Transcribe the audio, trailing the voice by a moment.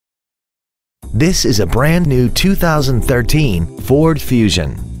This is a brand new 2013 Ford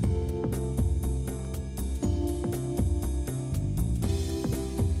Fusion.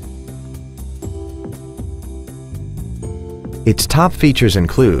 Its top features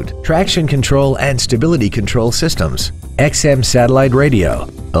include traction control and stability control systems, XM satellite radio,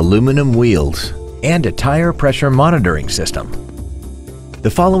 aluminum wheels, and a tire pressure monitoring system.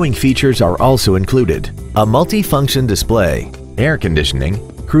 The following features are also included: a multi-function display, air conditioning,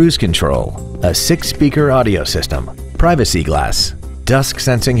 cruise control, a 6-speaker audio system, privacy glass, dusk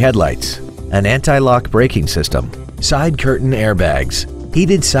sensing headlights, an anti-lock braking system, side curtain airbags,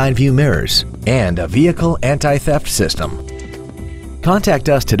 heated side view mirrors, and a vehicle anti-theft system. Contact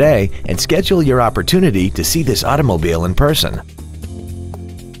us today and schedule your opportunity to see this automobile in person.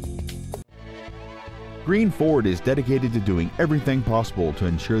 Greene Ford is dedicated to doing everything possible to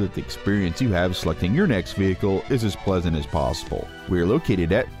ensure that the experience you have selecting your next vehicle is as pleasant as possible. We are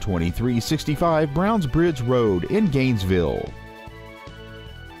located at 2365 Browns Bridge Road in Gainesville.